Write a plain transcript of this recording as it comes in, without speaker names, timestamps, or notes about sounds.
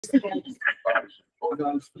Board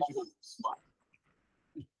of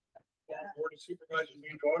Supervisors,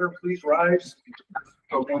 meeting to order. Please rise.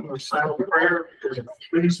 Over silent prayer.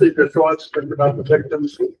 Please leave your thoughts about the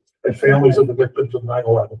victims and families of the victims of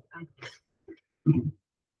 9/11.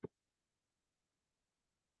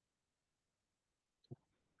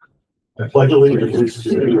 I pledge allegiance to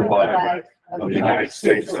the flag of the United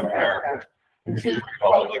States of America and to the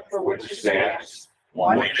republic for which it stands,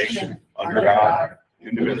 one nation, under God,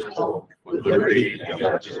 indivisible, with liberty and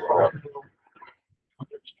justice for all.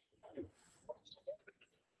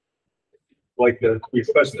 Like to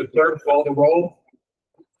request the clerk call the roll.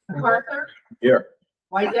 Parker. Here.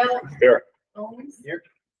 Whitedale. Here. Owens. Here.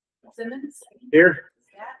 Simmons. Here.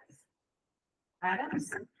 Scott.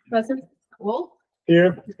 Adams. Present. Wolf.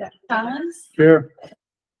 Here. Collins. Here.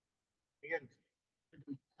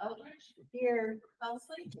 Eldridge. Here.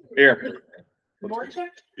 Helsley. Here. Borchak.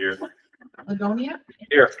 Here. Livonia.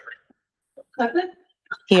 Here. Clifford.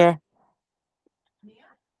 Here.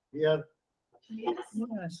 Yeah. Here.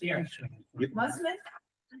 Musman.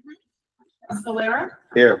 Scalera.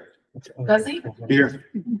 Here. Guzzi. Here.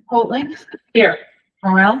 Holtling. Here.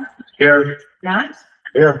 Morel. Here. Not.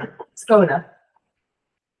 Here. Skoda.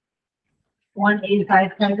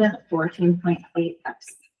 185 present, 14.8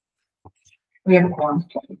 absent. We have a quorum.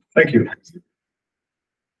 Thank you.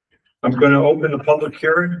 I'm going to open the public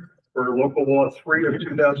hearing for local law 3 of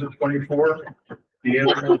 2024, the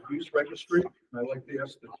animal abuse registry. I'd like to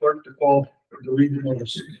ask the clerk to call the reading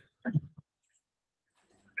notice.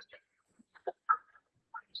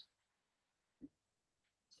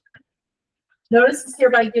 Notice is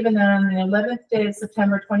hereby given that on the 11th day of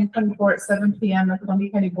September 2024 at 7 p.m. the Columbia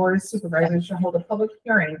County Board of Supervisors shall hold a public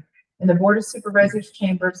hearing in the Board of Supervisors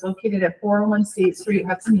chambers located at 401 State Street,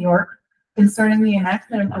 Hudson, New York, concerning the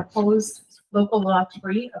enactment of proposed local law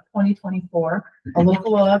 3 of 2024, a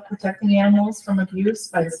local law protecting animals from abuse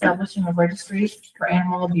by establishing a registry for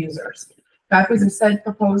animal abusers. Copies of said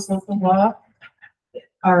proposed local law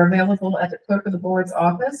are available at the clerk of the board's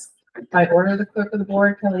office. By order of the clerk of the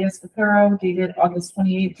board, Kelly Escaparo, dated August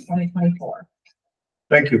 28, 2024.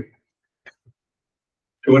 Thank you.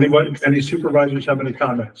 Do any supervisors have any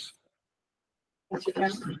comments?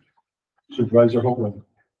 Supervisor Holtling.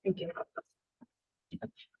 Thank you.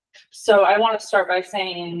 So I want to start by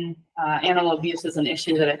saying animal abuse is an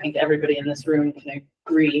issue that I think everybody in this room can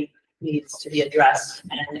agree needs to be addressed,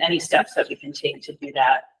 and any steps that we can take to do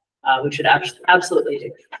that, we should absolutely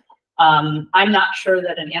do. I'm not sure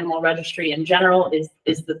that an animal registry in general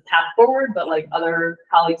is the path forward, but like other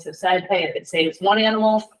colleagues have said, hey, if it saves one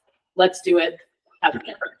animal, let's do it. Have it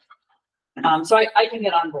different. So I can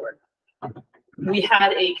get on board. We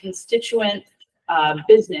had a constituent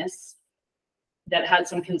business that had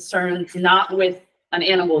some concerns, not with an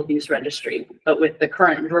animal abuse registry, but with the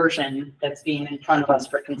current version that's being in front of us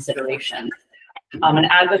for consideration. An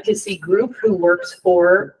advocacy group who works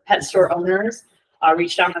for pet store owners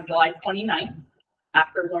reached out on July 29th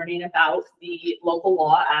after learning about the local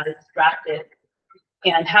law as it's drafted,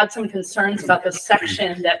 and had some concerns about the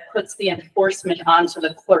section that puts the enforcement onto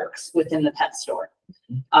the clerks within the pet store.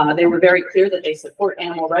 They were very clear that they support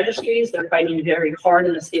animal registries. They're fighting very hard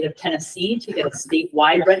in the state of Tennessee to get a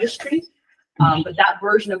statewide registry. But that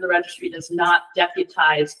version of the registry does not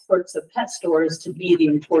deputize clerks of pet stores to be the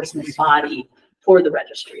enforcement body for the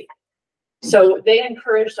registry. So they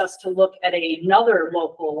encouraged us to look at another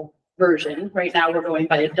local version. Right now we're going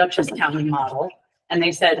by a Dutchess County model. And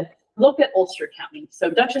they said, look at Ulster County. So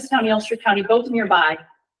Dutchess County, Ulster County, both nearby,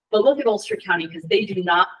 but look at Ulster County because they do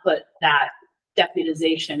not put that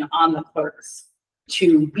deputization on the clerks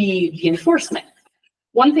to be the enforcement.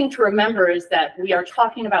 One thing to remember is that we are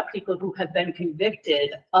talking about people who have been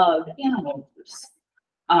convicted of animal abuse.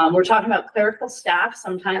 We're talking about clerical staff,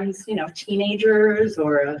 sometimes, you know, teenagers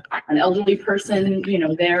or an elderly person, you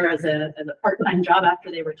know, there as a part-time job after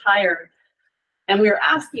they retire. And we're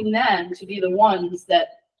asking them to be the ones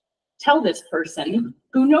that tell this person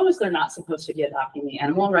who knows they're not supposed to be adopting the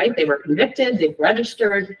animal, right? They were convicted, they've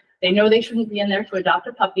registered, they know they shouldn't be in there to adopt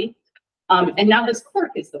a puppy. And now this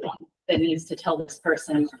clerk is the one that needs to tell this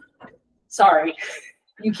person, sorry,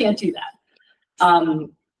 you can't do that.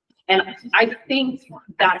 And I think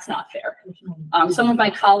that's not fair. Some of my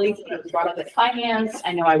colleagues brought up at finance.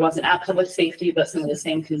 I know I wasn't at public safety, but some of the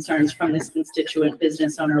same concerns from this constituent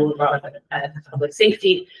business owner were brought up at public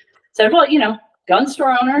safety. Said, well, you know, gun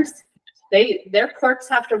store owners, their clerks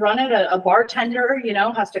have to run it. A bartender, you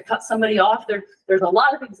know, has to cut somebody off. There's a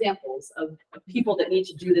lot of examples of people that need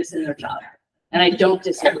to do this in their job. And I don't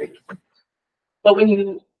disagree. But when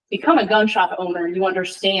you become a gun shop owner, you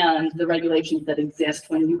understand the regulations that exist.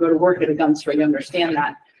 When you go to work at a gun store, you understand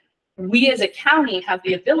that. we as a county have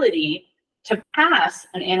the ability to pass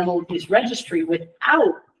an animal abuse registry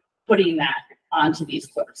without putting that onto these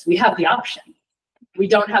clerks. We have the option. We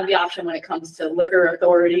don't have the option when it comes to liquor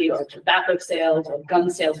authority or tobacco sales or gun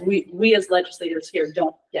sales. We as legislators here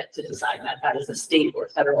don't get to decide that. That is a state or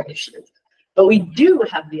federal issue. But we do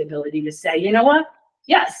have the ability to say, you know what?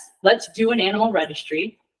 Yes, let's do an animal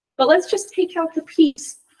registry, but let's just take out the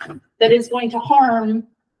piece that is going to harm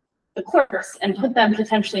the clerks and put them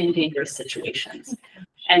potentially in dangerous situations.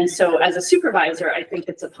 And so as a supervisor, I think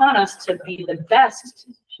it's upon us to be the best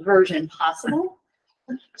version possible.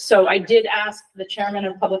 So I did ask the chairman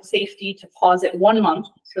of public safety to pause it 1 month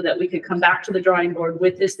so that we could come back to the drawing board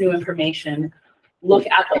with this new information, look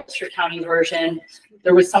at the Ulster County version.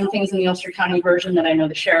 There was some things in the Ulster County version that I know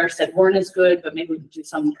the sheriff said weren't as good, but maybe we could do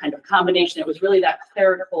some kind of combination. It was really that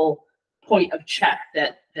clerical point of check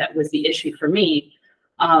that was the issue for me.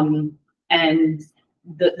 And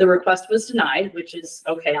the request was denied, which is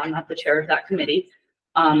okay. I'm not the chair of that committee.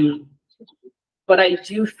 But I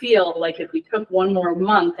do feel like if we took 1 more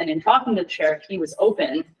month, and in talking to the sheriff, he was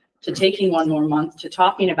open to taking 1 more month to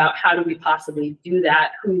talking about how do we possibly do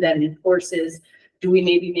that, who then enforces, do we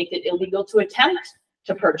maybe make it illegal to attempt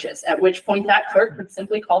to purchase, at which point that clerk could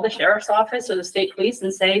simply call the sheriff's office or the state police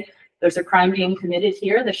and say, there's a crime being committed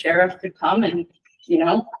here. The sheriff could come and, you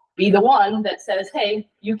know, be the one that says, hey,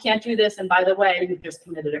 you can't do this. And by the way, you've just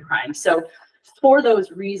committed a crime. So for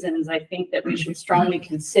those reasons, I think that we should strongly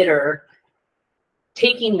consider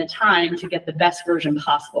taking the time to get the best version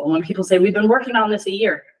possible. And when people say, we've been working on this a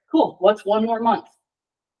year, cool, what's 1 more month?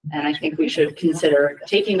 And I think we should consider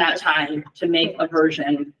taking that time to make a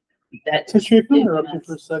version that. Tisha, can I interrupt you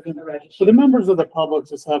for a second? So the members of the public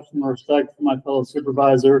just have some respect for my fellow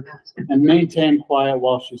supervisor and maintain quiet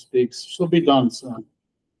while she speaks. She'll be done soon.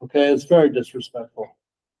 Okay, it's very disrespectful.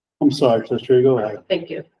 I'm sorry, Tisha, go ahead. Thank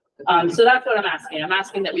you. So that's what I'm asking. I'm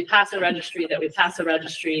asking that we pass a registry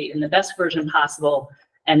in the best version possible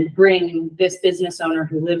and bring this business owner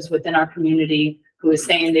who lives within our community, who is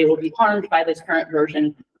saying they will be harmed by this current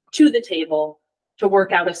version, to the table to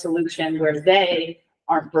work out a solution where they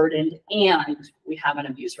aren't burdened and we have an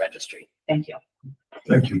abuse registry. Thank you.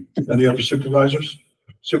 Thank you. Any other supervisors?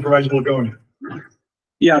 Supervisor Ligonia.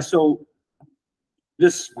 Yeah, so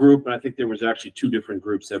this group, and I think there was actually 2 different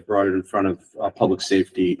groups that brought it in front of public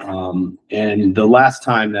safety. And the last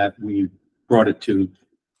time that we brought it to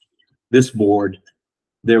this board,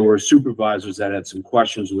 there were supervisors that had some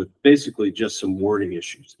questions with basically just some wording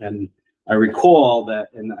issues. And I recall that,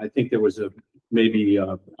 and I think there was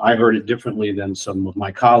I heard it differently than some of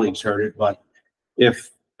my colleagues heard it, but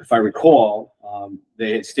if I recall,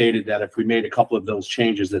 they had stated that if we made a couple of those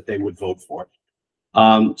changes that they would vote for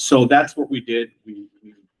it. So that's what we did. We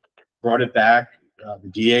brought it back. The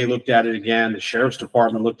DA looked at it again. The sheriff's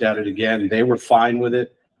department looked at it again. They were fine with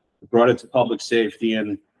it. We brought it to public safety,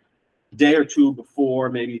 and a day or 2 before,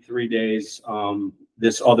 maybe 3 days,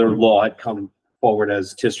 this other law had come forward,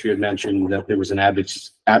 as Tisha had mentioned, that there was an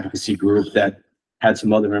advocacy group that had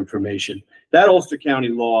some other information. That Ulster County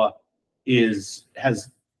law has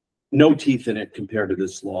no teeth in it compared to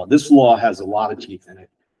this law. This law has a lot of teeth in it.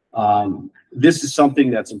 This is something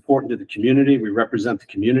that's important to the community. We represent the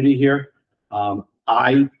community here.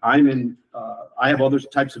 I have other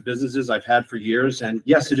types of businesses I've had for years, and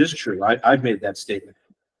yes, it is true. I've made that statement.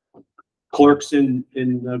 Clerks in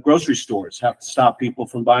grocery stores have to stop people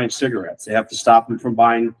from buying cigarettes. They have to stop them from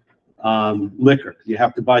buying liquor. You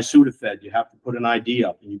have to buy Sudafed. You have to put an ID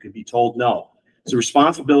up, and you can be told no. It's the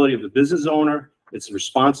responsibility of the business owner. It's the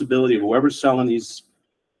responsibility of whoever's selling these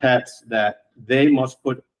pets that they must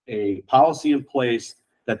put a policy in place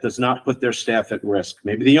that does not put their staff at risk.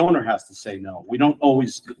 Maybe the owner has to say no. We don't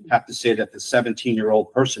always have to say that the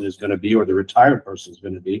 17-year-old person is going to be or the retired person is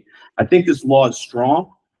going to be. I think this law is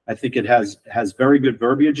strong. I think it has very good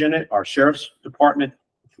verbiage in it. Our sheriff's department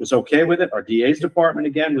was okay with it. Our DA's department,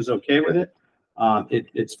 again, was okay with it.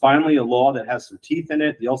 It's finally a law that has some teeth in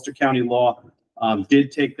it. The Ulster County law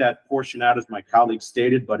did take that portion out, as my colleague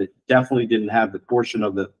stated, but it definitely didn't have the portion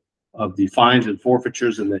of the fines and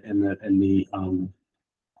forfeitures and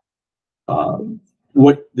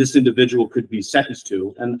what this individual could be sentenced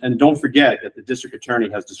to. And don't forget that the district attorney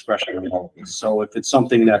has discretion on all of this. So if it's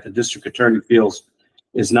something that the district attorney feels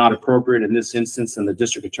is not appropriate in this instance, then the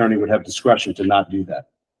district attorney would have discretion to not do that.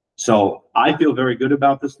 So I feel very good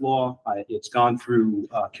about this law. It's gone through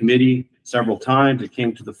committee several times. It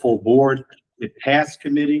came to the full board. It passed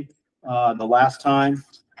committee the last time.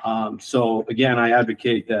 So again, I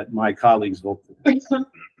advocate that my colleagues vote for it.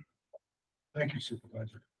 Thank you,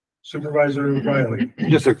 Supervisor. Supervisor Riley.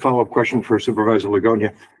 Just a follow-up question for Supervisor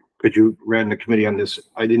Ligonia. Could you ran the committee on this?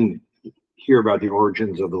 I didn't hear about the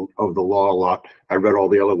origins of the law a lot. I read all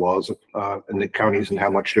the other laws in the counties and how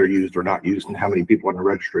much they're used or not used and how many people on the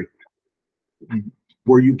registry.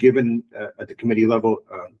 Were you given at the committee level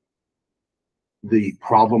the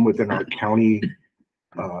problem within our county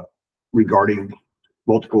regarding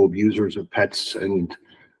multiple abusers of pets, and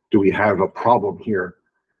do we have a problem here?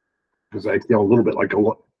 Because I feel a little bit like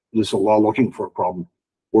this is a law looking for a problem.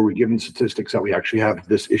 Were we given statistics that we actually have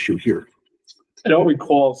this issue here? I don't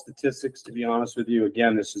recall statistics, to be honest with you.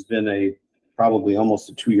 Again, this has been probably almost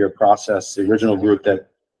a 2-year process. The original group that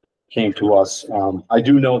came to us, I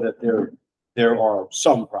do know that there are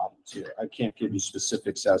some problems here. I can't give you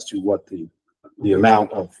specifics as to what the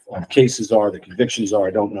amount of cases are, the convictions are.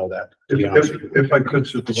 I don't know that, to be honest with you. If I could,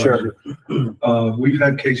 Supervisor. Sure. We've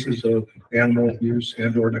had cases of animal abuse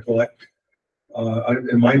and or neglect.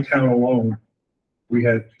 In my town alone, we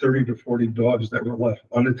had 30 to 40 dogs that were left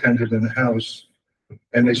unattended in the house.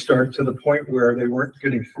 And they started to the point where they weren't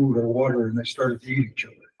getting food or water and they started to eat each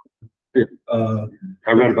other.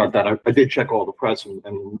 I read about that. I did check all the press,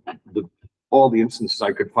 and all the instances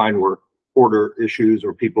I could find were order issues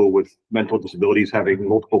or people with mental disabilities having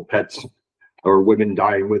multiple pets, or women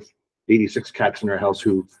dying with 86 cats in their house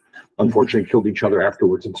who unfortunately killed each other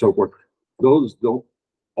afterwards and so forth.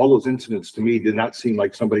 All those incidents to me did not seem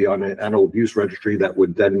like somebody on an animal abuse registry that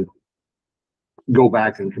would then go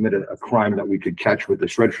back and commit a crime that we could catch with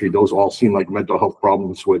this registry. Those all seem like mental health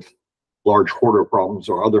problems with large hoarder problems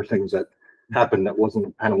or other things that happened that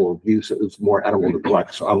wasn't animal abuse. It was more animal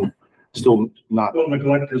neglect. So I'm still not. Well,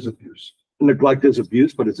 neglect is abuse. Neglect is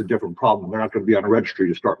abuse, but it's a different problem. They're not going to be on a registry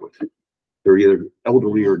to start with. They're either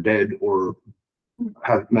elderly or dead or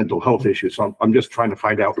have mental health issues. So I'm just trying to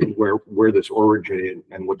find out where this originated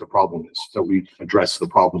and what the problem is, so we address the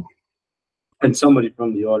problem. And somebody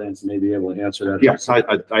from the audience may be able to answer that. Yes, I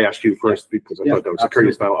asked you first because I thought that was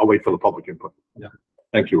curious. I'll wait for the public input. Yeah.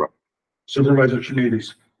 Thank you, Rob. Supervisor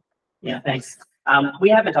Chinides. Yeah, thanks. We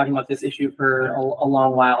have been talking about this issue for a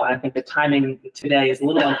long while, and I think the timing today is a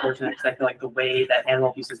little unfortunate because I feel like the way that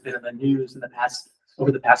animal abuse has been in the news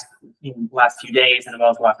over the past last few days and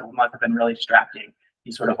about the last couple months have been really distracting.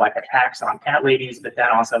 These sort of like attacks on cat ladies, but then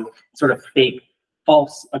also sort of fake,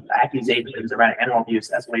 false accusations around animal abuse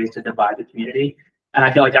as ways to divide the community. And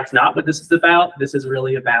I feel like that's not what this is about. This is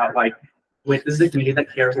really about this is a community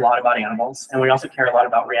that cares a lot about animals, and we also care a lot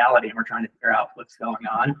about reality, and we're trying to figure out what's going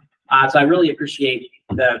on. So I really appreciate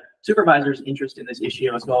the supervisor's interest in this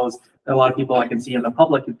issue, as well as a lot of people I can see in the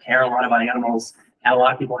public who care a lot about animals, and a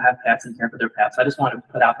lot of people have pets and care for their pets. I just want to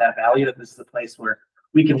put out that value that this is a place where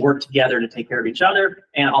we can work together to take care of each other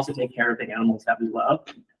and also take care of the animals that we love.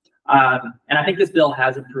 And I think this bill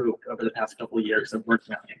has improved over the past couple of years of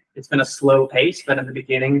working on it. It's been a slow pace, but in the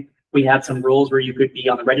beginning, we had some rules where you could be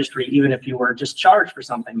on the registry even if you were just charged for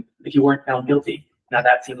something, if you weren't found guilty. Now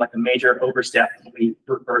that seemed like a major overstep. We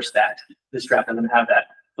reversed that. This draft doesn't have that.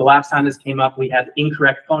 The last time this came up, we had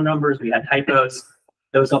incorrect phone numbers, we had typos.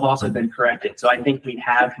 Those have also been corrected. So I think we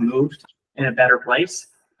have moved in a better place.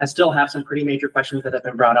 I still have some pretty major questions that have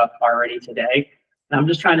been brought up already today. And I'm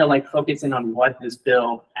just trying to focus in on what this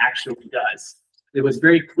bill actually does. It was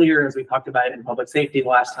very clear, as we talked about it in public safety the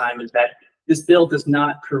last time, is that this bill does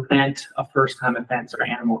not prevent a first-time offense or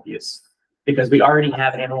animal abuse, because we already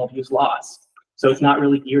have animal abuse laws. So it's not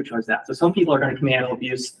really geared towards that. So some people are going to commit animal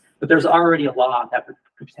abuse, but there's already a law that could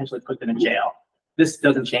potentially put them in jail. This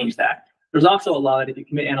doesn't change that. There's also a law that if you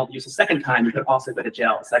commit animal abuse a second time, you could also go to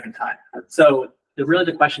jail a second time. So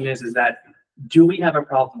the question is that do we have a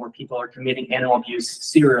problem where people are committing animal abuse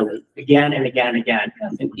serially again and again and again?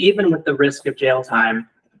 And even with the risk of jail time,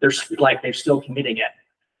 they're still committing it.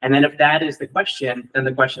 And then if that is the question, then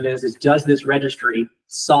the question is does this registry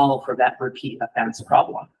solve for that repeat offense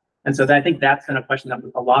problem? And so I think that's been a question that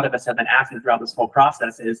a lot of us have been asking throughout this whole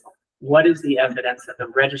process is, what is the evidence that the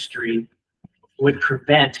registry would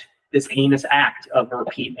prevent this heinous act of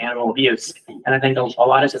repeat animal abuse? And I think a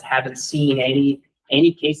lot of us just haven't seen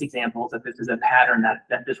any case examples that this is a pattern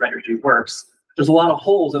that this registry works. There's a lot of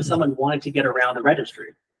holes if someone wanted to get around the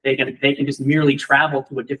registry. They can just merely travel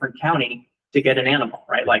to a different county to get an animal,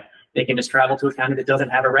 right? Like they can just travel to a county that doesn't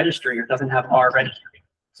have a registry or doesn't have our registry.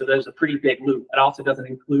 So there's a pretty big loop. It also doesn't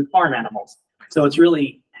include farm animals. So it's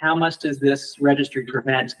really, how much does this registry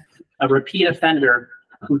prevent a repeat offender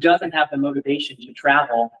who doesn't have the motivation to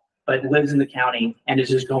travel, but lives in the county and is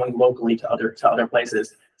just going locally to other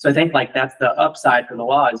places? So I think that's the upside for the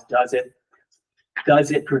law is, does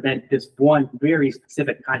it prevent this one very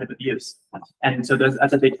specific kind of abuse? And so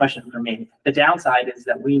that's a big question for me. The downside is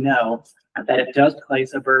that we know that it does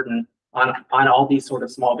place a burden on all these sort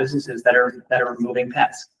of small businesses that are removing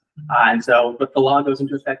pets. And so, but the law goes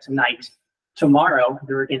into effect tonight. tomorrow,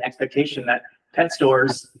 there would be an expectation that pet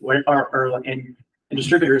stores and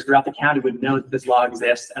distributors throughout the county would know that this law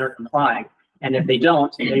exists and are complying. And if they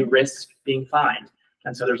don't, they risk being fined.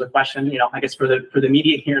 And so there's a question, you know, I guess for the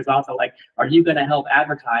media here is also like, are you going to help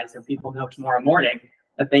advertise so people know tomorrow morning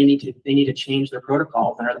that they need to change their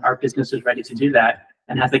protocols, and are our businesses ready to do that?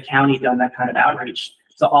 And has the county done that kind of outreach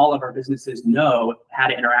so all of our businesses know how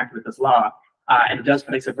to interact with this law? And it does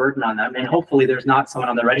place a burden on them. And hopefully there's not someone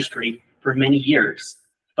on the registry for many years.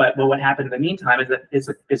 But what happened in the meantime is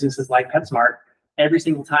that businesses like PetSmart, every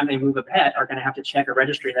single time they move a pet, are going to have to check a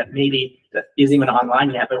registry that isn't even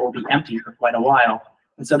online yet, but will be empty for quite a while.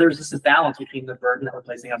 And so there's this balance between the burden that we're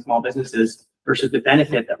placing on small businesses versus the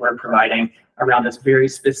benefit that we're providing around this very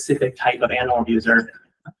specific type of animal abuser.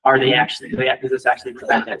 Does this actually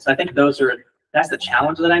prevent it? So I think that's the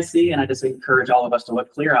challenge that I see. And I just encourage all of us to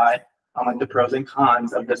look clear-eyed on like the pros and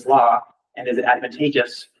cons of this law. And is it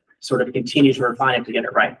advantageous to sort of continue to refine it to get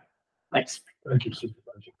it right? Thanks. Thank you,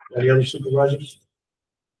 Supervisor. Any other supervisors?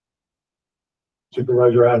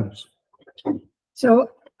 Supervisor Adams.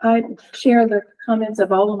 So I share the comments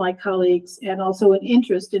of all of my colleagues and also an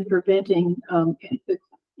interest in preventing,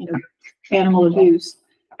 animal abuse.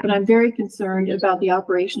 But I'm very concerned about the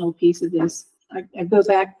operational piece of this. I go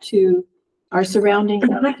back to our surrounding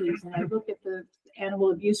counties and I look at the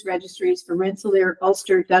animal abuse registries for Rensselaer,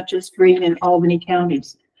 Ulster, Dutchess, Greene, and Albany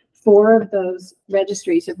counties. 4 of those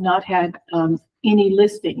registries have not had any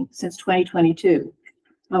listing since 2022.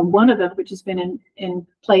 One of them, which has been in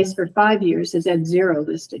place for 5 years, has had 0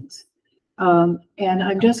 listings. And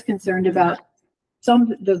I'm just concerned about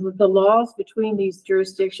the laws between these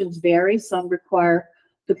jurisdictions vary. Some require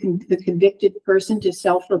the convicted person to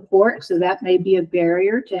self-report, so that may be a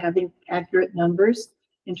barrier to having accurate numbers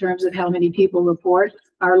in terms of how many people report.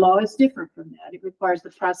 Our law is different from that. It requires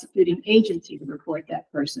the prosecuting agency to report that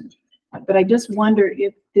person. But I just wonder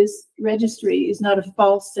if this registry is not a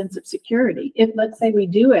false sense of security. If, let's say, we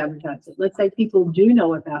do advertise it, let's say people do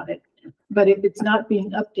know about it, but if it's not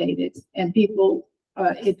being updated and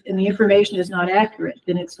and the information is not accurate,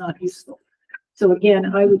 then it's not useful. So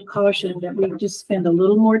again, I would caution that we just spend a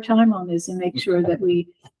little more time on this and make sure that we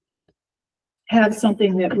have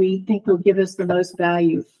something that we think will give us the most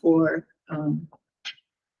value for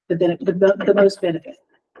the most benefit.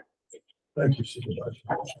 Thank you, Supervisor.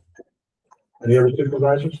 Any other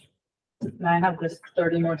supervisors? And I have just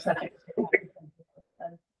 30 more seconds.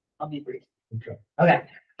 I'll be brief. Okay. Okay.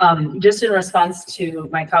 Just in response to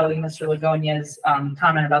my colleague, Mr. Ligonia's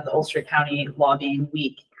comment about the Ulster County law being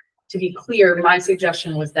weak. To be clear, my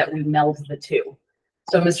suggestion was that we meld the two.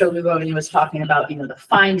 So Mr. Ligonia was talking about, the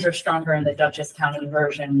fines are stronger in the Dutchess County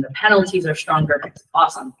version, the penalties are stronger. It's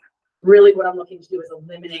awesome. Really what I'm looking to do is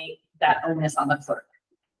eliminate that onus on the clerk.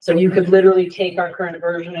 So you could literally take our current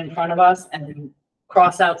version in front of us and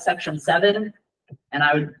cross out section 7,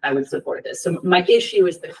 and I would support this. So my issue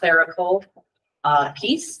is the clerical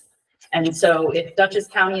piece. And so if Dutchess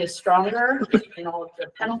County is stronger in all of the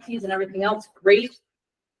penalties and everything else, great.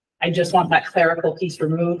 I just want that clerical piece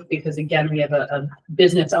removed because again, we have a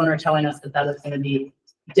business owner telling us that is going to be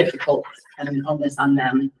difficult and an onus on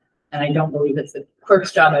them. And I don't believe it's the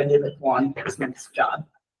clerk's job. I believe it's law enforcement's job.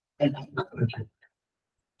 Thank you. Thank you.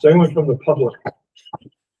 Is anyone from the public?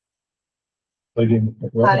 Lady,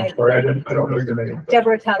 sorry, I don't know your name.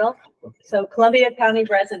 Deborah Tuttle. So Columbia County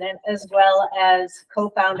resident, as well as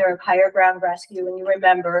co-founder of Higher Ground Rescue. And you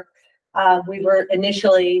remember, we were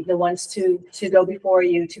initially the ones to go before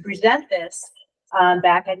you to present this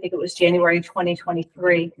back, I think it was January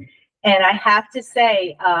 2023. And I have to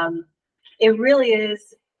say, it really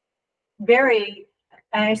is very,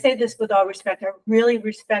 and I say this with all respect, I really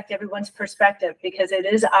respect everyone's perspective because it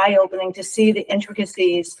is eye-opening to see the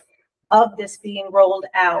intricacies of this being rolled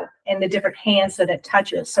out and the different hands that it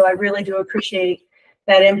touches. So I really do appreciate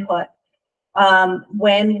that input.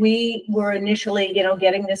 When we were initially,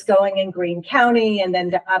 getting this going in Greene County and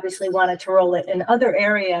then obviously wanted to roll it in other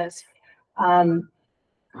areas,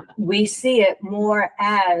 we see it more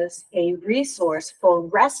as a resource for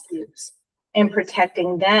rescues and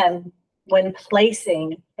protecting them when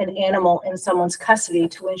placing an animal in someone's custody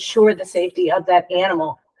to ensure the safety of that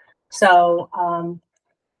animal. So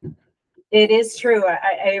it is true.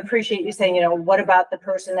 I appreciate you saying, what about the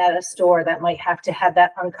person at a store that might have to have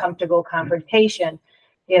that uncomfortable confrontation?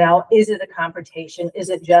 Is it a confrontation? Is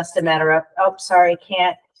it just a matter of, oh, sorry,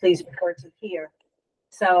 can't, please refer to here.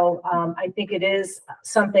 So I think it is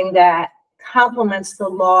something that complements the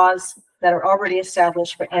laws that are already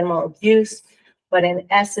established for animal abuse. But in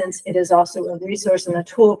essence, it is also a resource and a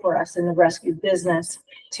tool for us in the rescue business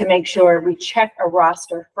to make sure we check a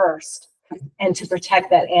roster first and to protect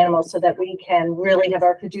that animal so that we can really have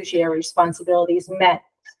our fiduciary responsibilities met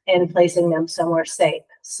in placing them somewhere safe.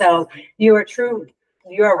 So you are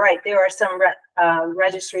right. There are some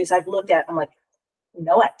registries I've looked at. I'm like,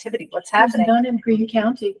 no activity. What's There's happening? none in Green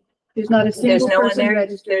County. There's not a There's single no one person there.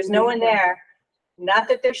 registered. There's in no Green one County. there. Not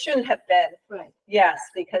that there shouldn't have been. Right. Yes,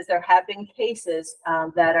 because there have been cases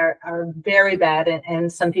that are very bad,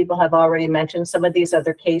 and some people have already mentioned some of these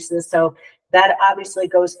other cases. So that obviously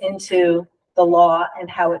goes into the law and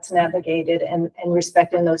how it's navigated and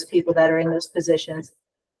respecting those people that are in those positions.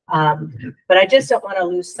 But I just don't want to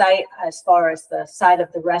lose sight as far as the side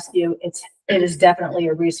of the rescue. It is definitely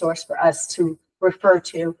a resource for us to refer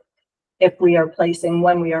to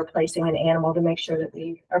when we are placing an animal, to make sure that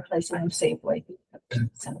we are placing them safely.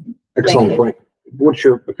 So, Excellent you. point. What's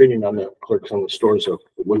your opinion on the clerks on the stores?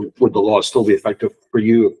 Would the law still be effective for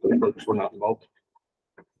you if the clerks were not involved?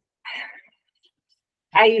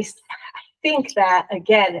 I think that,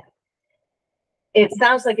 again, it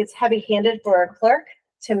sounds like it's heavy-handed for a clerk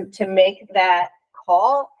to make that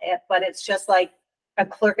call, but it's just like a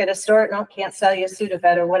clerk at a store, no, can't sell you a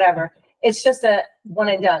Sudafed or whatever. It's just a one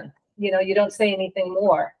and done. You don't say anything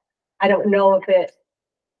more. I don't know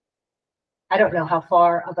how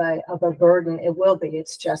far of a burden it will be.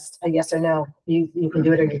 It's just a yes or no. You can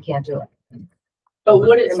do it or you can't do it. But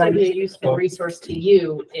would it still be a useful resource to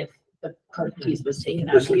you if the clerk piece was taken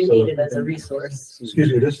out? You need it as a resource.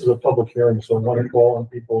 Excuse me, this is a public hearing, so I want to call on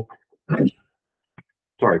people.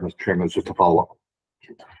 Sorry, Mr. Chairman, it's just a follow-up.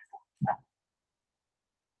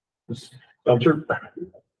 Gunter?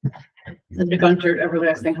 Linda Gunter,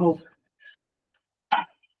 Everlasting Hope.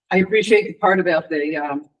 I appreciate the part about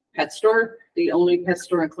the pet store. The only pet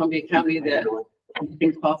store in Columbia County that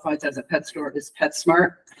qualifies as a pet store is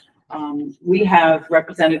PetSmart. We have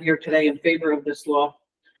represented here today in favor of this law.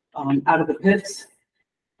 Out of the pits,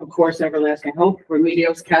 of course, Everlasting Hope,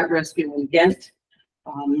 Remedios Cat Rescue in Ghent,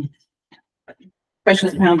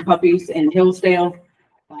 Precious Pound Puppies in Hillsdale,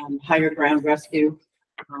 Higher Ground Rescue.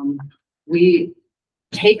 We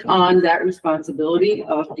take on that responsibility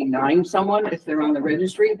of denying someone if they're on the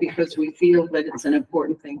registry because we feel that it's an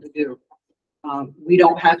important thing to do. We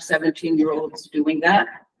don't have 17-year-olds doing that.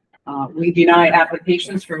 We deny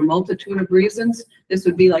applications for a multitude of reasons. This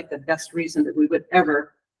would be like the best reason that we would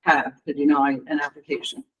ever have to deny an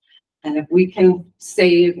application. And if we can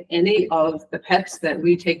save any of the pets that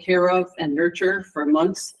we take care of and nurture for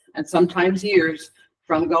months and sometimes years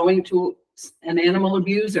from going to an animal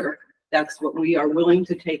abuser, that's what we are willing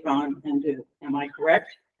to take on and do. Am I correct?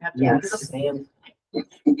 Yes, ma'am.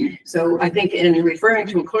 So I think in referring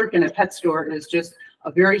to a clerk in a pet store is just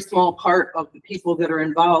a very small part of the people that are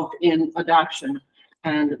involved in adoption.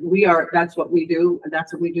 And that's what we do, and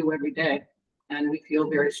that's what we do every day. And we feel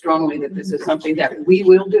very strongly that this is something that we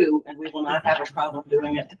will do, and we will not have a problem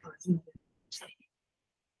doing it.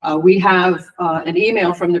 We have an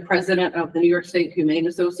email from the president of the New York State Humane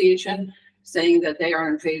Association saying that they are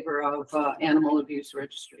in favor of animal abuse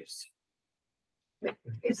registries.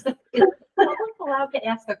 Is the public allowed to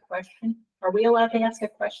ask a question? Are we allowed to ask a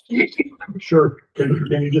question? Sure. Can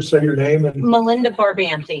you just say your name and? Melinda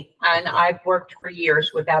Barbanti, and I've worked for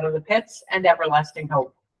years with Out of the Pits and Everlasting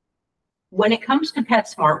Hope. When it comes to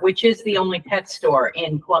PetSmart, which is the only pet store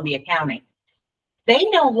in Columbia County, they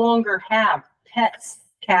no longer have pets,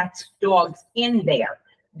 cats, dogs in there.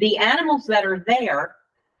 The animals that are there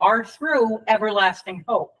are through Everlasting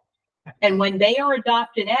Hope. And when they are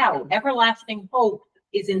adopted out, Everlasting Hope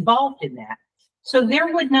is involved in that. So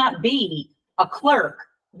there would not be a clerk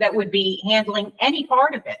that would be handling any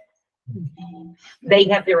part of it. They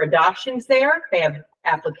have their adoptions there. They have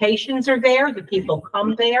applications are there. The people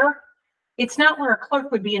come there. It's not where a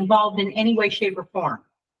clerk would be involved in any way, shape, or form.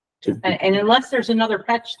 And unless there's another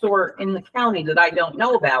pet store in the county that I don't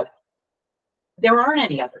know about, there aren't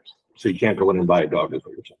any others. So you can't go in and buy a dog, is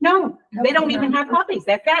what you're saying? No, they don't even have puppies.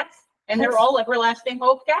 They're cats. And they're all Everlasting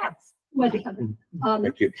Hope cats. Thank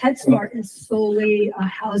you. PetSmart is solely a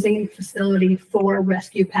housing facility for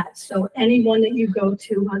rescue pets. So anyone that you go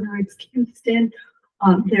to, whether it's Kingston,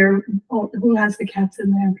 who has the cats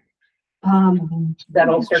in there? That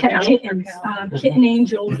also Kittens, Kitten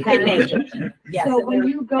Angels. Kitten Angels. Yes, So and when they're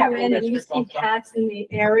you go cat in and you rescues see also. cats in the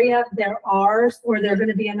area, they're ours, or they're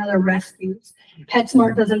gonna be another rescues.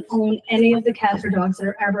 PetSmart doesn't own any of the cats or dogs that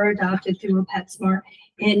are ever adopted through a PetSmart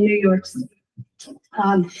in New York City. So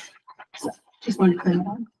just wanted to clear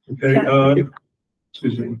that up. Okay,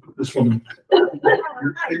 excuse me, this one.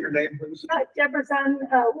 Say your name, please. Deborah Zahn,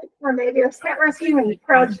 with Remedios Cat Rescue and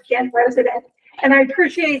proud Ghent resident. And I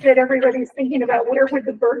appreciate that everybody's thinking about where would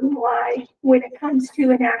the burden lie when it comes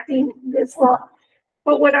to enacting this law.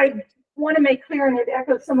 But what I want to make clear, and it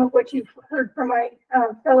echoes some of what you've heard from my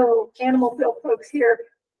fellow animal bill folks here,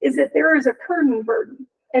 is that there is a current burden,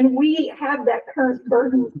 and we have that current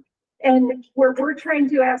burden, and where we're trying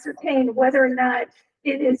to ascertain whether or not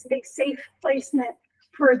it is a safe placement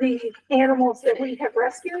for the animals that we have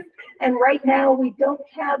rescued. And right now, we don't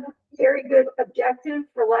have very good, objective,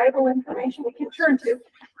 reliable information we can turn to.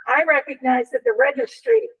 I recognize that the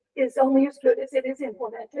registry is only as good as it is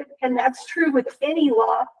implemented, and that's true with any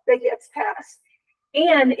law that gets passed.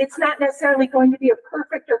 And it's not necessarily going to be a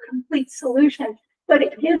perfect or complete solution, but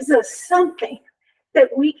it gives us something that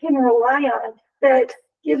we can rely on that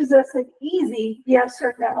gives us an easy yes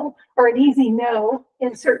or no, or an easy no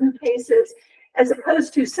in certain cases, as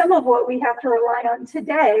opposed to some of what we have to rely on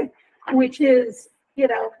today, which is, you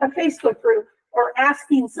know, a Facebook group, or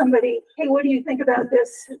asking somebody, hey, what do you think about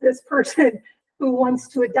this person who wants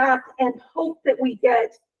to adopt, and hope that we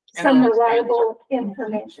get some reliable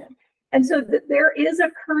information. And so there is a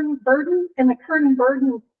current burden, and the current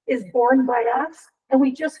burden is borne by us, and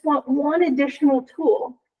we just want one additional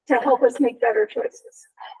tool to help us make better choices.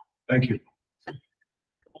 Thank you.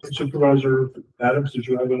 Supervisor Adams, did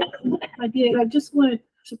you have a? I did. I just wanted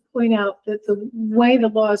to point out that the way the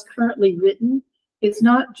law is currently written, it's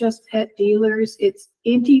not just pet dealers, it's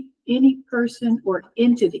any person or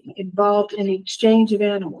entity involved in the exchange of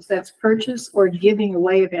animals, that's purchase or giving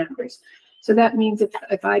away of animals. So that means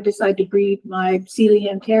if I decide to breed my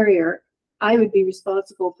Sealyham Terrier, I would be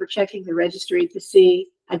responsible for checking the registry to see.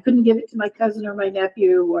 I couldn't give it to my cousin or my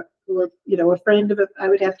nephew or you know, a friend of it. I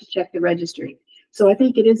would have to check the registry. So I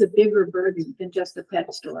think it is a bigger burden than just the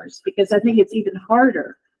pet stores, because I think it's even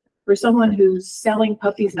harder for someone who's selling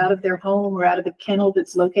puppies out of their home or out of the kennel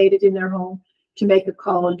that's located in their home to make a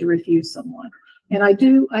call and to refuse someone. And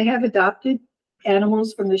I have adopted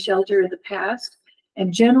animals from the shelter in the past,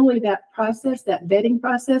 and generally that process, that vetting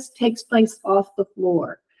process, takes place off the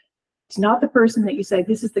floor. It's not the person that you say,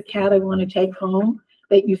 this is the cat I want to take home,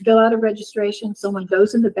 that you fill out a registration, someone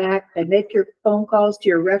goes in the back, they make your phone calls to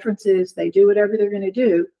your references, they do whatever they're going to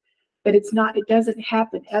do, but it doesn't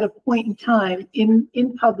happen at a point in time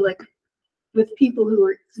in public with people who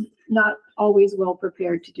are not always well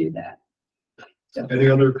prepared to do that. So. Any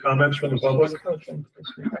other comments from the public?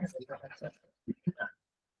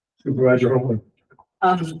 Supervisor Holman.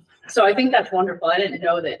 So I think that's wonderful. I didn't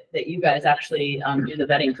know that you guys actually do the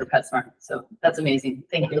vetting for PetSmart. So that's amazing.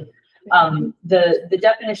 Thank you. The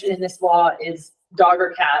definition in this law is dog or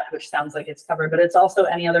cat, which sounds like it's covered, but it's also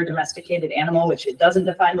any other domesticated animal, which it doesn't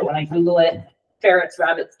define. But when I Google it, ferrets,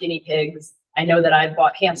 rabbits, guinea pigs, I know that I've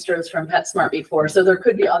bought hamsters from PetSmart before. So there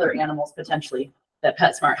could be other animals potentially that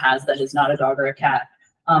PetSmart has that is not a dog or a cat.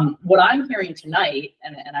 What I'm hearing tonight,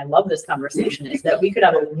 and I love this conversation, is that we could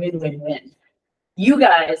have a win-win-win. You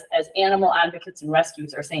guys, as animal advocates and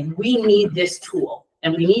rescues, are saying we need this tool,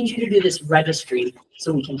 and we need you to do this registry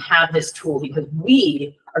so we can have this tool, because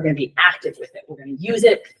we are going to be active with it. We're going to use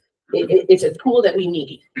it. It's a tool that we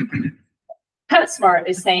need. PetSmart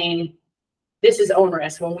is saying this is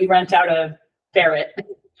onerous. When we rent out a ferret,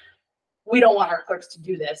 we don't want our clerks to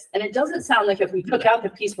do this. And it doesn't sound like if we took out the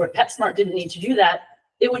piece where PetSmart didn't need to do that,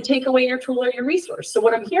 it would take away your tool or your resource. So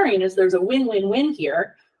what I'm hearing is there's a win-win-win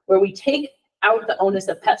here, where we take out the onus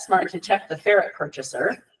of PetSmart to check the ferret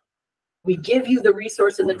purchaser. We give you the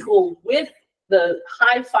resource and the tool with the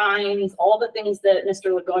high fines, all the things that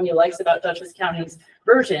Mr. Lagonia likes about Dutchess County's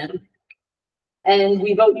version. And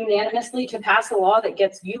we vote unanimously to pass a law that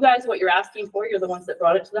gets you guys what you're asking for. You're the ones that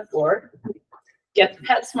brought it to the floor. Get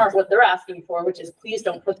PetSmart what they're asking for, which is please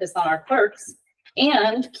don't put this on our clerks,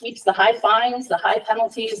 and keeps the high fines, the high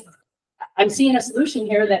penalties. I'm seeing a solution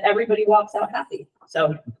here that everybody walks out happy.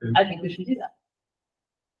 So I think we should do that.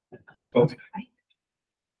 Okay.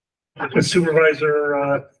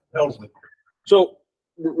 Supervisor Elsley. So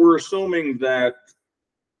we're assuming that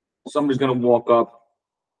somebody's gonna walk up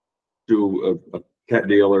to a cat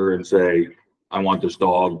dealer and say, I want this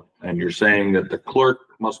dog, and you're saying that the clerk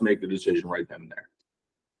must make the decision right then and there.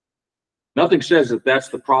 Nothing says that that's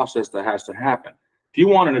the process that has to happen. If you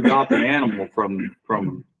want to adopt an animal from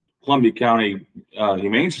Columbia County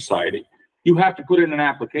Humane Society, you have to put in an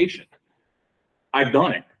application. I've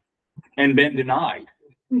done it and been denied.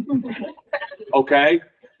 Okay?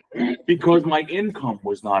 Because my income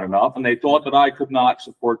was not enough and they thought that I could not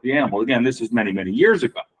support the animal. Again, this is many, many years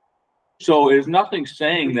ago. So there's nothing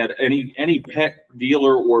saying that any pet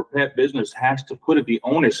dealer or pet business has to put the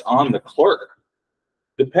onus on the clerk.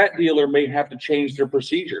 The pet dealer may have to change their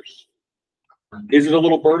procedures. Is it a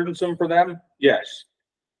little burdensome for them? Yes.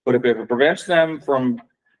 But if it prevents them from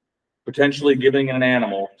potentially giving an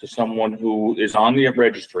animal to someone who is on the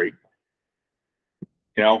registry,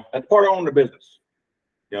 You know, that's part of owning a business.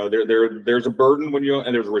 You know, there's a burden when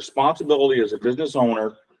and there's a responsibility as a business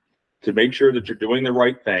owner to make sure that you're doing the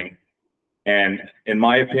right thing. And in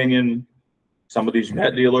my opinion, some of these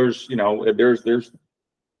pet dealers, you know, there's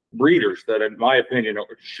breeders that, in my opinion,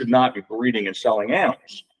 should not be breeding and selling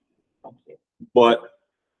animals. But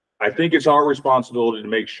I think it's our responsibility to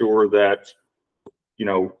make sure that, you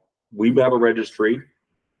know, we have a registry.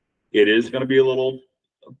 It is going to be a little,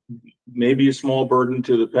 maybe a small burden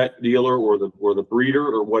to the pet dealer or the breeder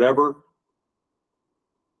or whatever.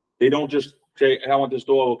 They don't just say, I want this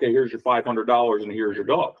dog. Okay, here's your $500 and here's your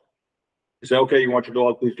dog. You say, okay, you want your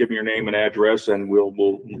dog? Please give me your name and address, and we'll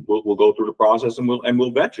go through the process, and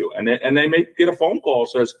we'll vet you. And they may get a phone call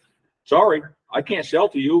that says, sorry, I can't sell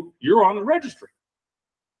to you. You're on the registry.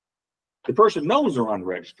 The person knows they're on the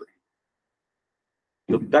registry.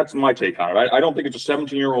 That's my take on it. I don't think it's a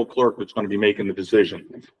 17-year-old clerk that's going to be making the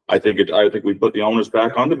decision. I think we put the onus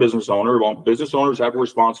back on the business owner. Business owners have a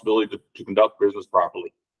responsibility to conduct business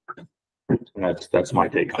properly. And that's my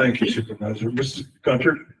take on it. Thank you, Supervisor. Mrs.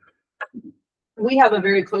 Gunter? We have a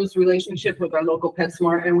very close relationship with our local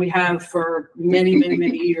PetSmart, and we have for many, many,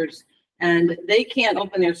 many years. And they can't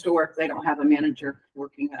open their store if they don't have a manager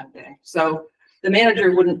working that day. So the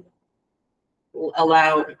manager wouldn't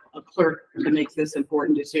allow a clerk to make this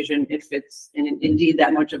important decision if it's indeed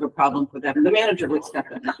that much of a problem for them. The manager would step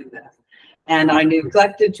in and do that. And I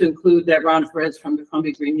neglected to include that Ron Perez from the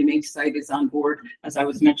Columbia Green Humane Society is on board, as I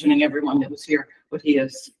was mentioning everyone that was here, but he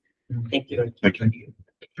is. Thank you. Thank you.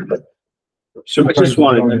 So I just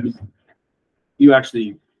wanted, you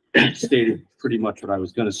actually stated pretty much what I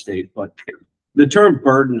was going to state, but the term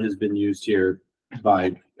burden has been used here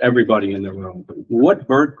by everybody in the room. What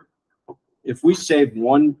burden? If we save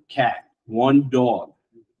one cat, one dog,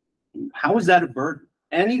 how is that a burden?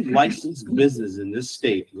 Any licensed business in this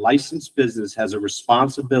state, licensed business has a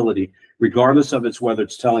responsibility, regardless of whether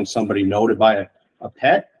it's telling somebody no to buy a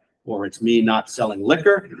pet, or it's me not selling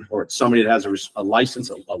liquor, or it's somebody that has a license,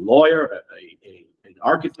 a lawyer, an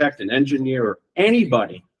architect, an engineer, or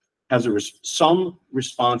anybody has some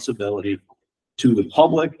responsibility to the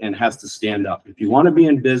public and has to stand up. If you want to be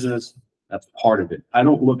in business, that's part of it. I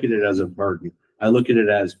don't look at it as a burden. I look at it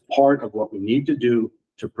as part of what we need to do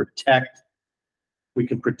to protect. We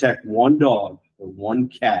can protect one dog or one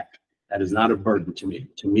cat. That is not a burden to me.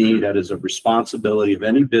 To me, that is a responsibility of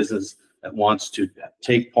any business that wants to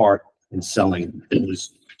take part in selling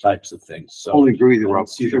those types of things. So Only agree with you, Rob.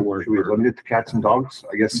 see the word Should we limit it to cats and dogs?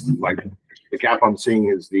 I guess like the gap I'm seeing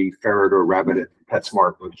is the ferret or rabbit at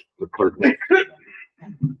PetSmart, which the clerk.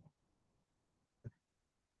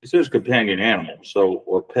 It says companion animal,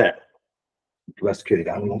 or pet. Domesticated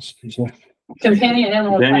animals. Companion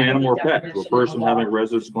animal. Companion animal or pet, to a person having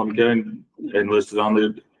residence on getting enlisted on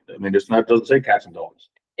the, I mean, it's not, doesn't say cats and dogs.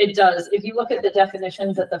 It does. If you look at the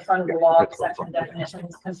definitions at the front of the law, section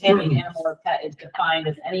definitions, companion animal or pet is defined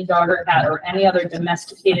as any dog or cat or any other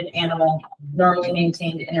domesticated animal normally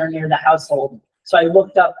maintained in or near the household. So I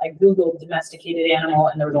Googled domesticated animal,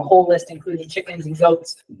 and there was a whole list, including chickens and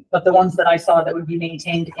goats. But the ones that I saw that would be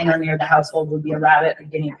maintained in or near the household would be a rabbit, a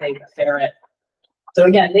guinea pig, a ferret. So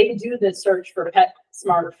again, they do this search for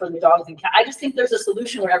PetSmart for the dogs and cats. I just think there's a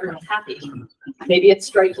solution where everyone's happy. Maybe it's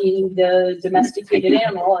striking the domesticated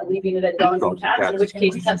animal and leaving it at dogs and cats, in which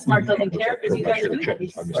case PetSmart doesn't care because you guys are doing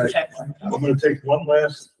these checks. I'm going to take one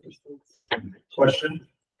last question.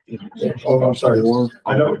 Oh, I'm sorry.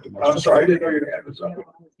 I know. I'm sorry. I didn't know your hand was up.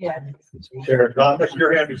 Yeah. Sharon,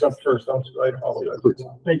 your hand was up first. I apologize.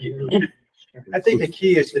 Thank you. I think the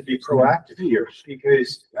key is to be proactive here,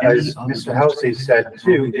 because as Mr. Halsey said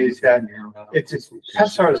too, is that it's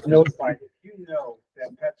PetSmart is notified. If you know that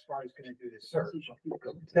PetSmart is going to do this search,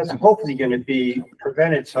 that's hopefully going to be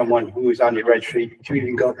prevented someone who is on the registry to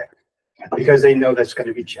even go there, because they know that's going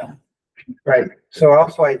to be challenged, right? So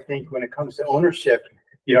also, I think when it comes to ownership,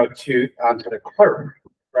 onto the clerk,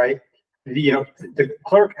 right? The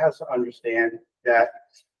clerk has to understand that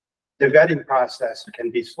the vetting process can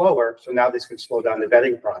be slower. So now this can slow down the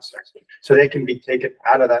vetting process. So they can be taken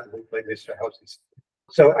out of that loop, like Mr. Housen said.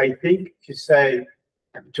 So I think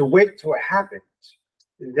to wait till it happens,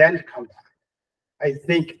 then come back. I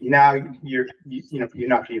think now you're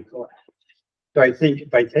not being proactive. So I think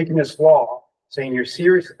by taking this law, saying you're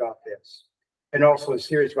serious about this, and also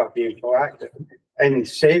serious about being proactive, and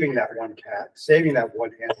saving that one cat, saving that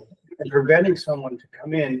one animal, and preventing someone to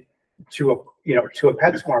come in to a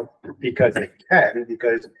PetSmart because they can,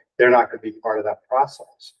 because they're not going to be part of that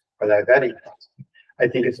process or that vetting process. I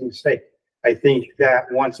think it's a mistake. I think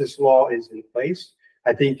that once this law is in place,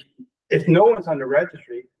 I think if no one's on the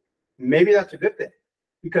registry, maybe that's a good thing,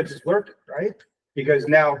 because it's working, right? Because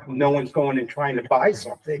now no one's going and trying to buy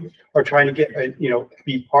something or trying to get,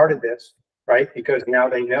 be part of this, right? Because now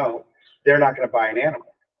they know they're not gonna buy an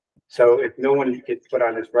animal. So if no one gets put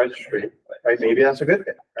on this registry, right, maybe that's a good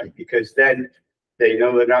thing, right? Because then they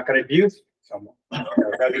know they're not gonna abuse someone.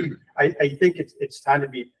 I think it's time to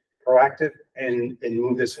be proactive and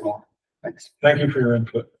move this along. Thanks. Thank you for your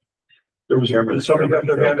input. There was, somebody got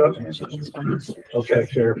their hand up? Okay,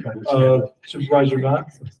 Sheriff. Supervisor Knott?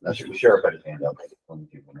 That's the sheriff had his hand up.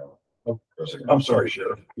 I'm sorry,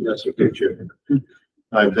 Sheriff. That's okay, Chair.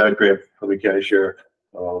 I'm Doug Graham, Columbia County Sheriff.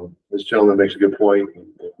 This gentleman makes a good point, and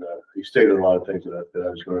he stated a lot of things that I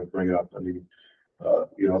was going to bring up. I mean,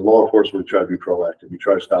 law enforcement, we try to be proactive. We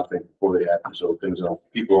try to stop things before they happen, so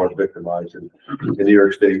people aren't victimized. And in New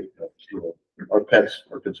York State, our pets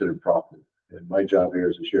are considered property. And my job here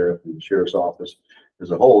as a sheriff and the sheriff's office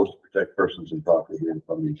as a whole is to protect persons and property here in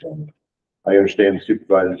Columbia County. I understand the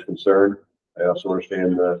supervisor's concern. I also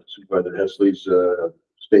understand Supervisor Hesley's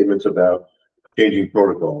statements about changing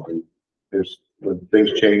protocol. And when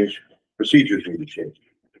things change, procedures need to change.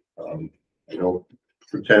 I don't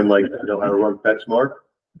pretend like I know how to run PetSmart.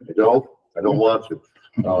 I don't want to.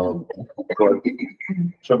 But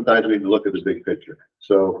sometimes we need to look at the big picture.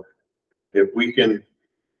 So if we can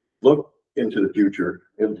look into the future,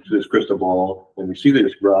 into this crystal ball, and we see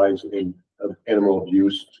this rise in animal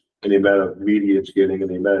abuse and the amount of media it's getting and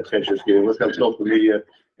the amount of attention it's getting. Look on social media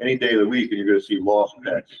any day of the week and you're going to see lost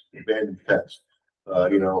pets, abandoned pets,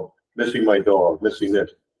 missing my dog, missing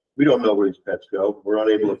this. We don't know where these pets go. We're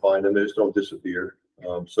unable to find them. They just don't disappear.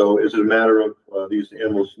 So is it a matter of these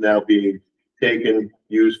animals now being taken,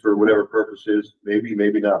 used for whatever purposes? Maybe,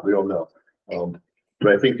 maybe not. We don't know.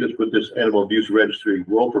 But I think what this animal abuse registry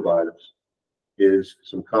will provide us is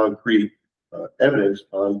some concrete evidence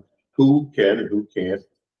on who can and who can't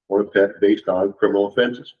or a pet based on criminal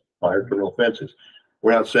offenses, prior criminal offenses.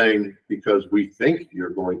 We're not saying because we think you're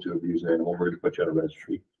going to abuse an animal, we're going to put you on a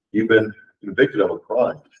registry. You've been convicted of a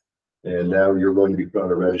crime, and now you're going to be put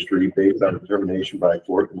on a registry based on determination by a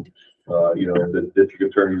court. And the district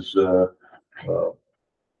attorney's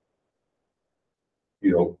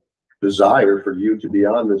desire for you to be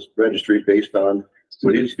on this registry based on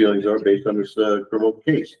what his feelings are based on this criminal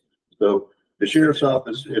case. So the sheriff's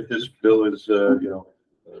office, if this bill is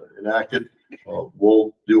enacted,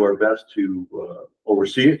 we'll do our best to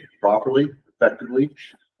oversee it properly, effectively.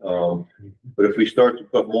 But if we start to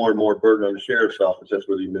put more and more burden on the sheriff's office, that's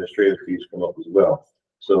where the administrative fees come up as well.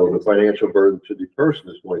 So the financial burden to the person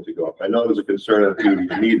is going to go up. I know there's a concern at a few of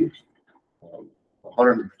these meetings.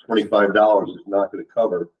 $125 is not going to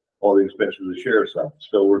cover all the expenses of the sheriff's office.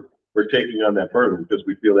 So we're taking on that burden because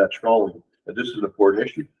we feel that strongly that this is an important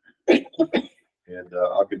issue. And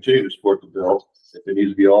I'll continue to support the bill. If it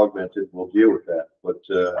needs to be augmented, we'll deal with that. But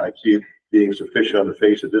I see it being sufficient on the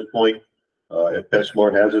face at this point. If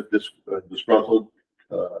PetSmart has a disgruntled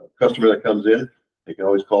customer that comes in, they can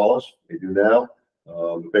always call us. They do now.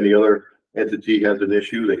 If any other entity has an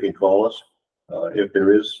issue, they can call us. If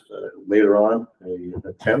there is later on an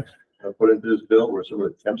attempt put into this bill where someone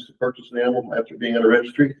attempts to purchase an animal after being on a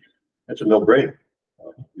registry, that's a no-brainer.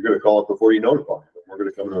 You're going to call it before you notify them. We're going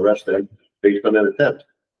to come and arrest them based on that attempt.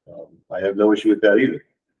 I have no issue with that either.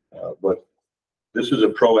 But this is a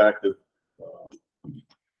proactive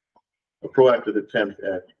attempt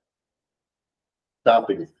at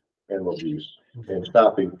stopping animal abuse and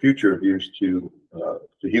stopping future abuse to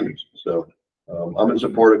humans. So I'm in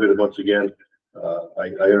support of it. And once again, I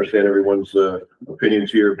understand everyone's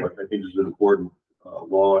opinions here, but I think this is an important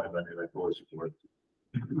law, and I fully support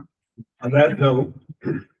it. On that note,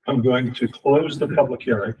 I'm going to close the public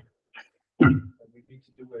hearing. And we need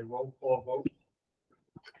to do a roll call vote.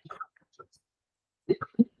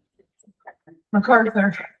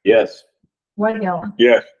 MacArthur, Yes. Whitehall,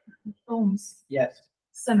 Yes. Holmes, Yes.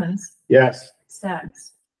 Simmons, Yes.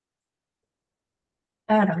 Stacks,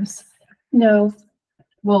 Adams, No.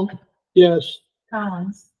 Wolf, Yes.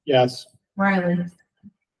 Collins, Yes. Riley,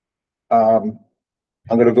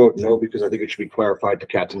 I'm going to vote no because I think it should be clarified to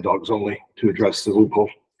cats and dogs only to address the loophole.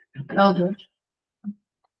 Eldridge,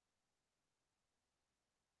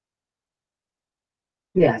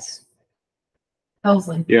 Yes.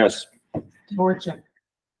 Helsley, Yes. Dvorak,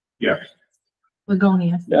 Yes.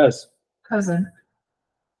 Ligonia, Yes. Cousin,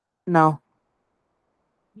 No.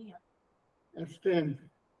 Abstain.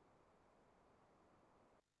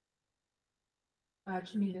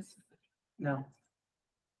 Chimidas, No.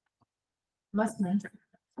 Mustman,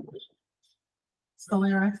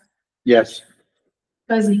 Scalera, Yes.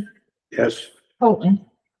 Fuzzy, Yes. Holton,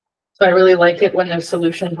 So I really like it when there's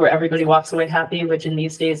solutions where everybody walks away happy, which in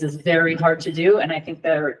these days is very hard to do. And I think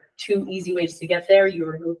there are two easy ways to get there. You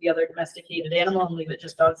remove the other domesticated animal and leave it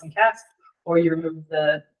just dogs and cats, or you remove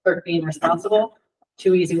the clerk being responsible.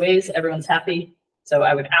 Two easy ways, everyone's happy. So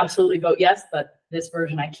I would absolutely vote yes, but this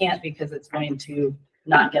version I can't because it's going to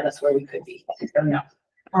not get us where we could be. So no.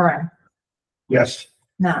 All right, Yes.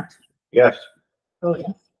 not, Yes. oh,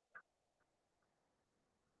 yes.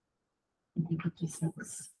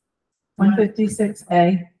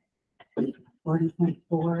 156A.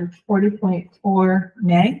 40.4. 40.4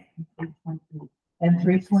 nay. And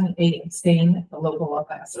 3.8 abstain, the local law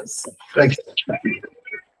passes. Thank you.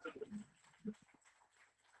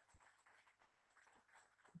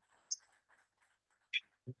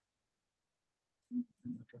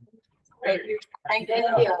 Thank you. Thank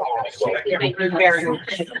you very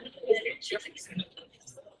much.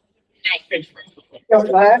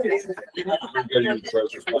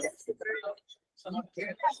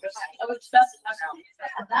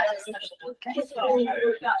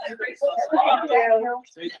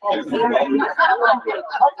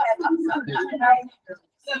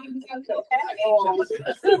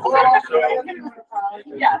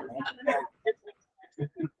 Yeah.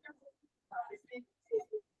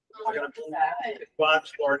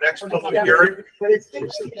 Advance to our next public hearing.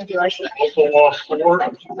 Local law 4,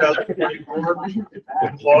 2024,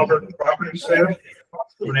 the Clover property sale. I'm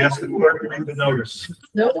going to ask the clerk to read the notice.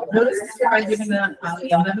 No, notice is hereby given on the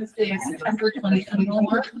 11th day of September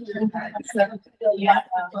 2024. at 7 p.m.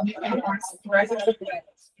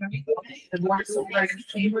 The Board of Supervisors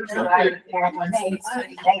Chambers located at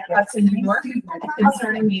 416 Hudson, New York,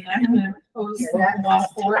 concerning the enactment of proposed local law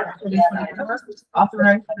 4 of 2024,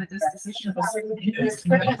 authorizing the disposition of a certain interest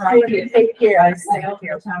in real property by sale to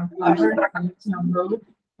the town of Clover on the town road,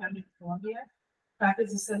 County of Columbia.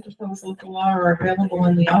 Copies of said proposed local law are available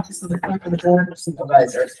in the office of the clerk of the Board of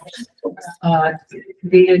Supervisors.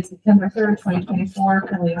 Dated September 3rd, 2024,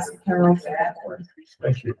 Phileas Carroll.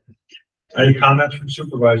 Thank you. Any comments from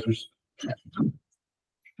supervisors?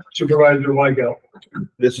 Supervisor Weigel.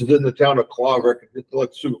 This is in the town of Clover. Just to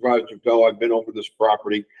let Supervisor know, I've been over this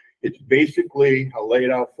property. It's basically a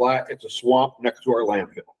laid out flat. It's a swamp next to our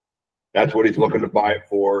landfill. That's what he's looking to buy it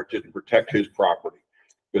for, just to protect his property.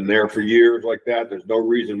 Been there for years like that. There's no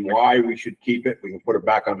reason why we should keep it. We can put it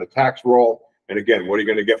back on the tax roll. And again, what are you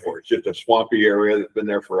going to get for it? It's just a swampy area that's been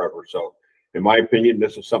there forever. So in my opinion,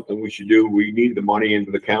 this is something we should do. We need the money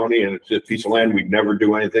into the county, and it's a piece of land we'd never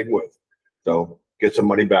do anything with. So get some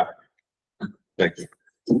money back. Thank you.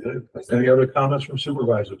 Any other comments from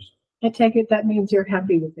supervisors? I take it that means you're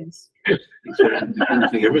happy with this.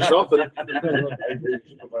 Give us something.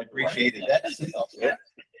 Appreciated that.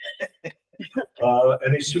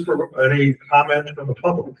 Any comments from the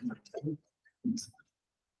public?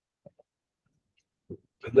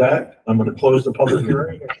 With that, I'm going to close the public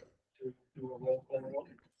hearing.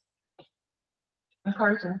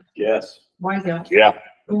 MacArthur. Yes. Weigel. Yeah.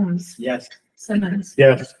 Coombs. Yes. Simmons.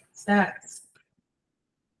 Yes. Sacks.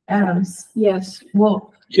 Adams. Yes.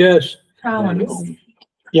 Wolf. Yes. Collins.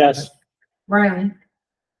 Yes. Riley.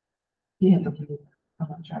 Yeah.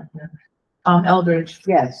 Eldridge.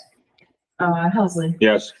 Yes. Helsley.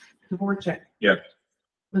 Yes. Dvorak. Yes.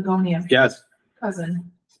 Livonia. Yes.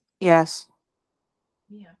 Cousin. Yes.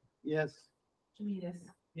 Mia. Yes. Jamedas.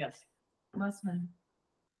 Yes. Mussman.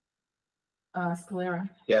 Scalera.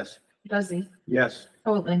 Yes. Duzzy. Yes.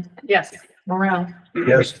 Hoadley. Yes. Morel.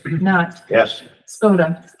 Yes. Not. Yes.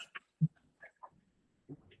 Scoda.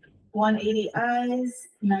 180 ayes,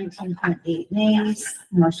 19.8 nays,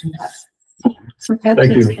 motion passed.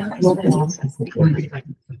 Thank you.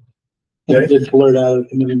 I did blurt out at the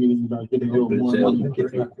committee meeting about getting a little more money.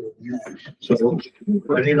 So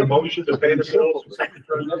I need a motion to pay the bills.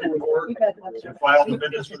 And file the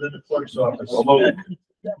minutes within the clerk's office. All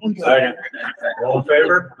in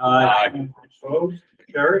favor? Aye. Opposed?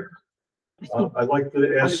 Carried. I'd like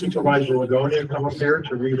to ask Supervisor Livonia to come up here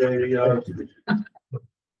to read a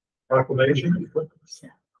proclamation.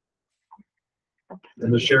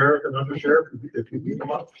 And the sheriff and under sheriff, if you can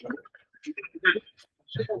come up.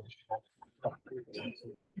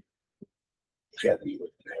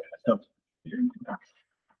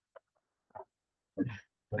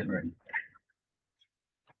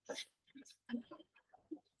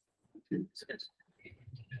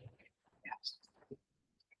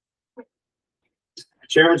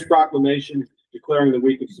 Chairman's proclamation declaring the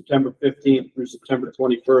week of September 15th through September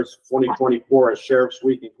 21st, 2024 as Sheriff's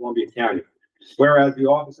Week in Columbia County. Whereas the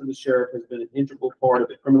office of the sheriff has been an integral part of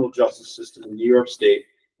the criminal justice system in New York State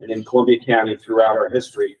and in Columbia County throughout our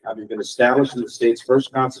history, having been established in the state's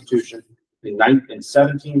first constitution in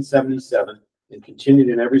 1777 and continued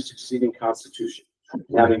in every succeeding constitution.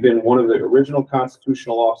 having been one of the original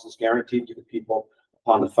constitutional offices guaranteed to the people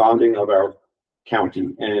upon the founding of our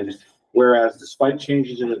county. And whereas despite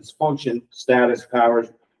changes in its function, status, powers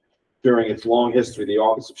during its long history, the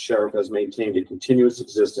office of sheriff has maintained a continuous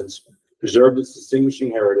existence, preserved its distinguishing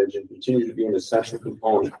heritage, and continues to be an essential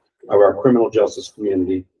component of our criminal justice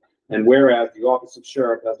community. And whereas the office of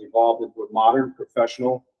sheriff has evolved into a modern,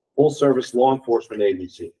 professional, full-service law enforcement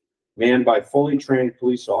agency, manned by fully trained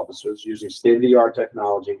police officers using state-of-the-art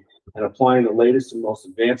technology and applying the latest and most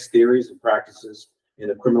advanced theories and practices in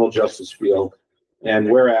the criminal justice field. And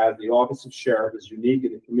whereas the office of sheriff is unique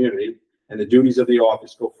in the community, and the duties of the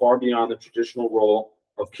office go far beyond the traditional role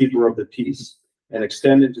of keeper of the peace and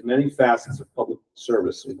extend into many facets of public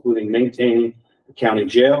service, including maintaining the county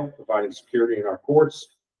jail, providing security in our courts,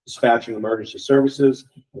 dispatching emergency services,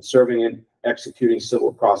 and serving and executing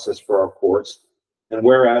civil process for our courts. And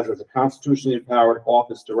whereas as a constitutionally empowered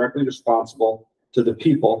office directly responsible to the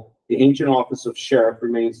people, the ancient office of sheriff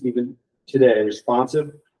remains even today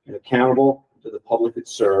responsive and accountable to the public it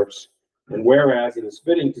serves. And whereas it is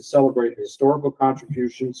fitting to celebrate the historical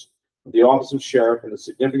contributions of the office of sheriff and the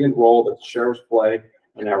significant role that the sheriffs play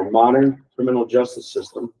in our modern criminal justice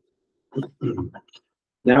system,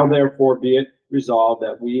 now therefore be it resolved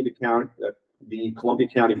that we, the Columbia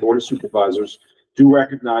County Board of Supervisors, do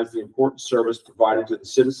recognize the important service provided to the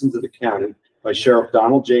citizens of the county by Sheriff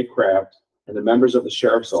Donald J. Kraft and the members of the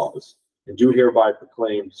Sheriff's Office, and do hereby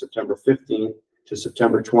proclaim September 15th to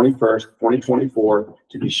September 21st, 2024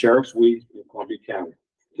 to be Sheriff's Week in Columbia County,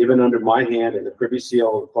 given under my hand and the Privy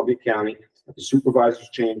Seal of Columbia County at the Supervisors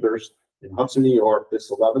Chambers in Hudson, New York,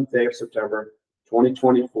 this 11th day of September,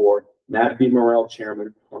 2024. Matt B. Morrell,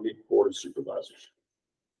 Chairman, Columbia Board of Supervisors.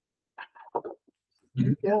 I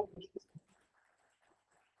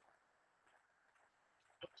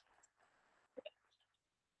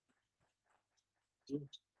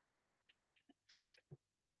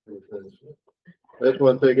just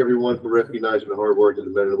want to thank everyone for recognizing the hard work that the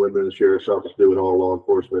men and women in the Sheriff's Office do in all law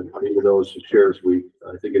enforcement. Even though it's the Sheriff's Week,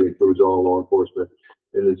 I think it includes all law enforcement.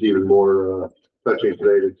 And it's even more touching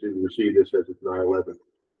today to receive this as it's 9/11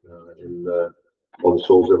 and all the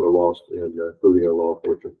souls that were lost, and including our law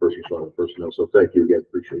enforcement personnel. So thank you again.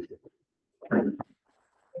 Appreciate it.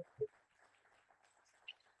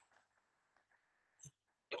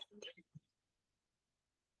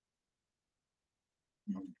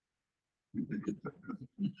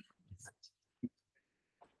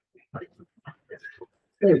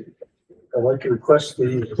 Okay, I'd like to request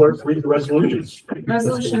the clerk read the resolutions.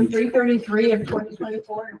 Resolution 333 of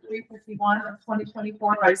 2024 and 351 of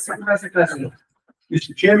 2024 by Supervisor Gussie.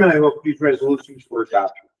 Mr. Chairman, I move these resolutions for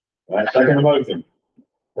adoption. I second the motion.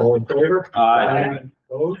 All in favor? Aye.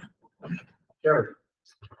 Opposed? Carried.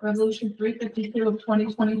 Resolution 352 of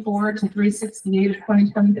 2024 to 368 of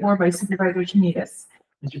 2024 by Supervisor Chanitas.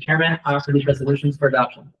 Mr. Chairman, I offer these resolutions for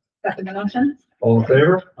adoption. Second the motion? All in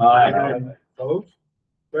favor? Aye. Opposed?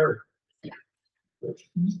 Carried.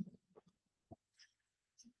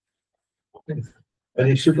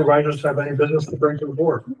 Any supervisors have any business to bring to the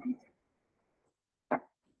board?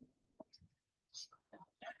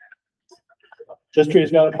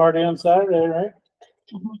 History's got a party on Saturday, right?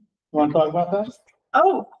 Want to talk about that?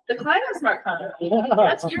 Oh, the Climate Smart Con.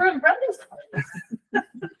 That's your and Brenda's.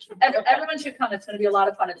 Everyone should come. It's going to be a lot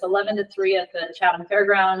of fun. It's 11 to 3 at the Chatham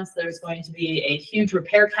Fairgrounds. There's going to be a huge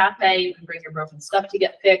repair cafe. You can bring your broken stuff to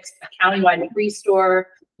get fixed. A countywide free store.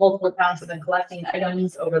 Multiple accounts have been collecting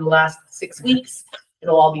items over the last 6 weeks.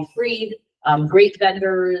 It'll all be free. Great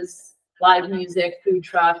vendors, live music, food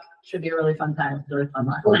truck. Should be a really fun time. Really fun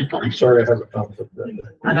line. I'm sorry, I have a conflict that day.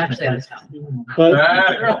 I'm actually out of town.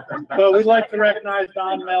 But we'd like to recognize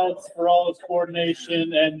Don Meltz for all his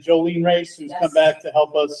coordination and Jolene Race, who's come back to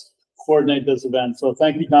help us coordinate this event. So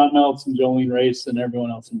thank you, Don Meltz and Jolene Race and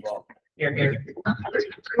everyone else involved. Here, here.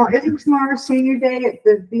 Well, isn't tomorrow senior day at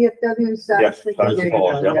the VFW? Yes, I'll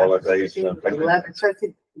let they, 11,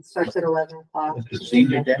 it starts at 11 o'clock.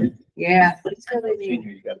 Senior day. Yeah.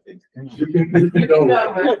 Senior, you got to You can go.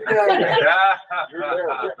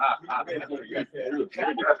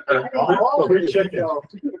 Check it out.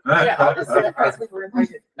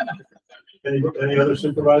 Any other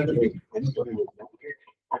supervisors?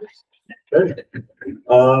 Okay.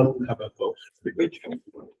 How about those?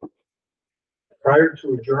 Prior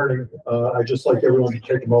to adjourning, I'd just like everyone to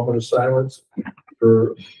take a moment of silence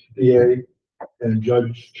for DA and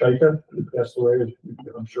Judge Chaika, who passed away, as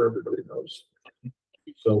I'm sure everybody knows.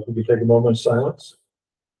 So if we could take a moment of silence.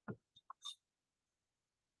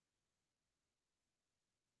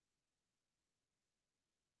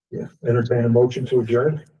 Yeah, entertain a motion to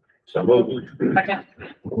adjourn. So moved. Second.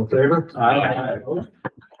 All in favor? Aye.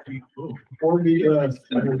 Before we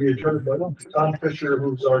adjourn, Tom Fisher,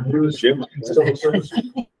 who's our newest Jim. civil service